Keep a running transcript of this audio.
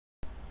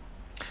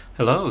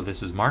Hello,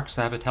 this is Mark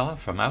Sabatella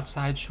from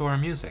Outside Shore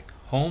Music,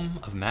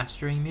 home of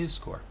mastering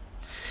MuseScore.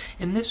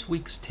 In this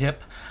week's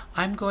tip,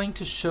 I'm going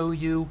to show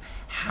you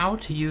how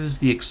to use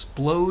the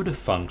explode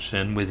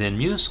function within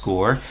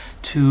MuseScore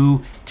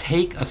to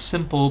take a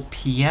simple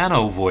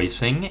piano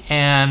voicing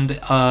and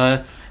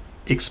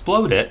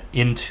explode it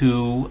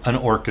into an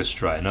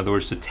orchestra. In other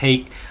words, to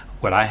take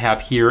what I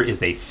have here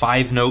is a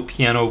 5-note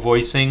piano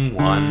voicing,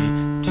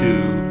 1,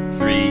 2,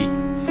 3,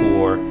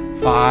 4,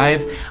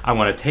 5. I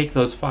want to take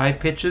those 5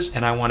 pitches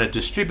and I want to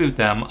distribute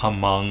them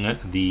among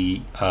the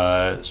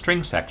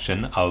string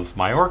section of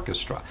my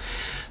orchestra.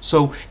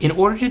 So in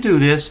order to do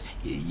this,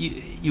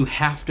 you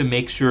have to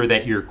make sure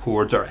that your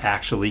chords are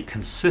actually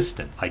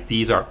consistent. Like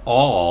these are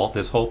all,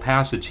 this whole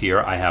passage here,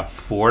 I have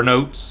 4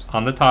 notes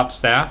on the top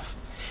staff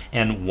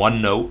and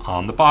 1 note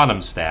on the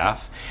bottom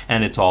staff,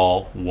 and it's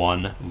all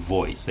one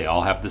voice. They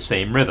all have the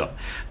same rhythm.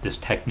 This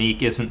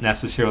technique isn't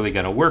necessarily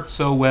going to work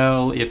so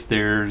well if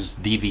there's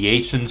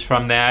deviations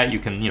from that. You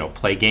can,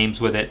 play games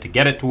with it to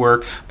get it to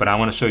work, but I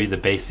want to show you the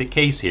basic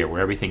case here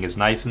where everything is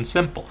nice and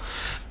simple.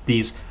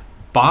 These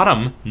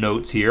bottom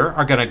notes here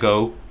are going to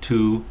go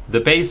to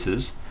the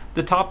basses.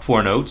 The top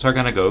 4 notes are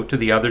going to go to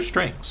the other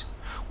strings.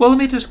 Well, let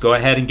me just go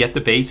ahead and get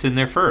the bass in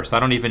there first. I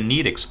don't even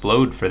need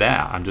explode for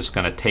that. I'm just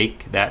going to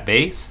take that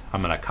bass,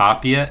 I'm going to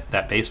copy it,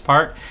 that bass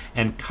part,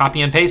 and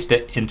copy and paste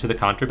it into the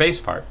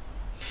contrabass part.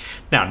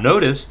 Now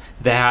notice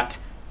that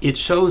it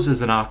shows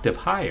as an octave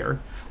higher.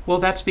 Well,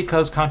 that's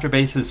because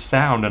contrabasses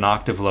sound an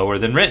octave lower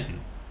than written.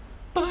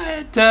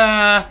 But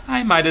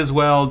I might as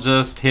well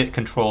just hit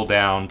Control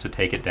down to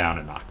take it down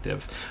an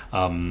octave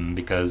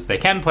because they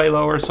can play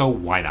lower, so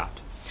why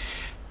not?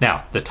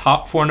 Now, the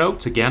top 4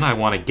 notes, again, I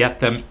want to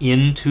get them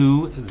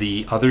into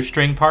the other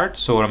string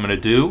parts. So what I'm going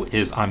to do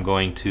is I'm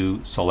going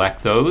to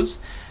select those,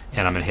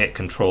 and I'm going to hit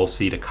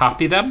Control-C to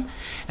copy them.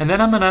 And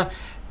then I'm going to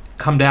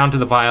come down to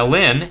the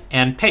violin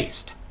and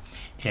paste.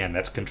 And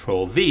that's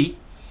Control-V.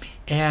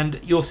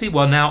 And you'll see,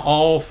 well, now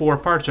all 4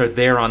 parts are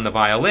there on the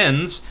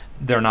violins.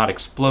 They're not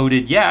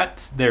exploded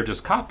yet. They're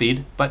just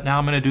copied. But now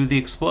I'm going to do the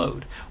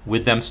explode.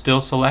 With them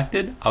still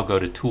selected, I'll go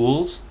to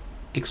Tools,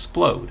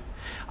 Explode.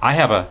 I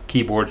have a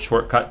keyboard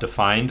shortcut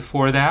defined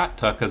for that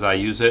because I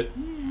use it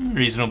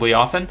reasonably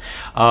often.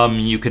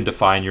 You can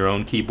define your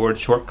own keyboard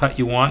shortcut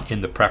you want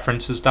in the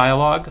Preferences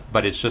dialog,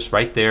 but it's just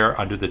right there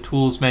under the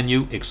Tools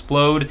menu,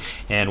 Explode,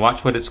 and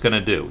watch what it's going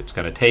to do. It's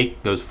going to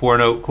take those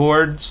 4-note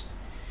chords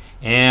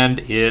and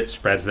it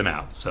spreads them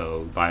out.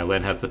 So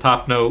violin has the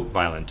top note,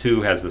 violin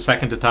 2 has the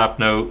second to top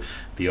note,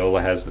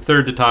 viola has the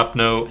third to top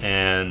note,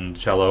 and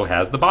cello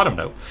has the bottom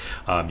note.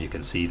 You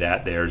can see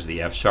that there's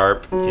the F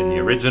sharp in the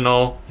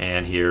original,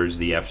 and here's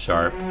the F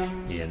sharp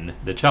in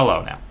the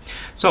cello now.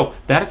 So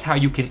that is how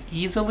you can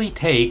easily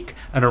take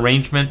an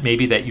arrangement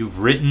maybe that you've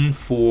written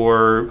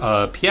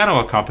for piano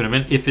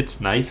accompaniment, if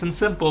it's nice and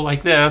simple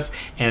like this,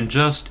 and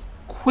just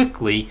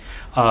quickly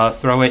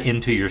throw it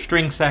into your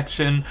string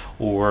section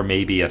or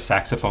maybe a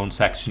saxophone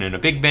section in a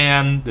big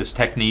band. This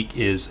technique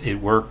it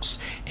works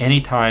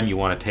anytime you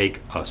want to take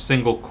a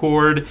single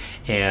chord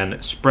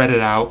and spread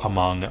it out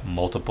among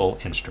multiple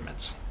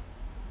instruments.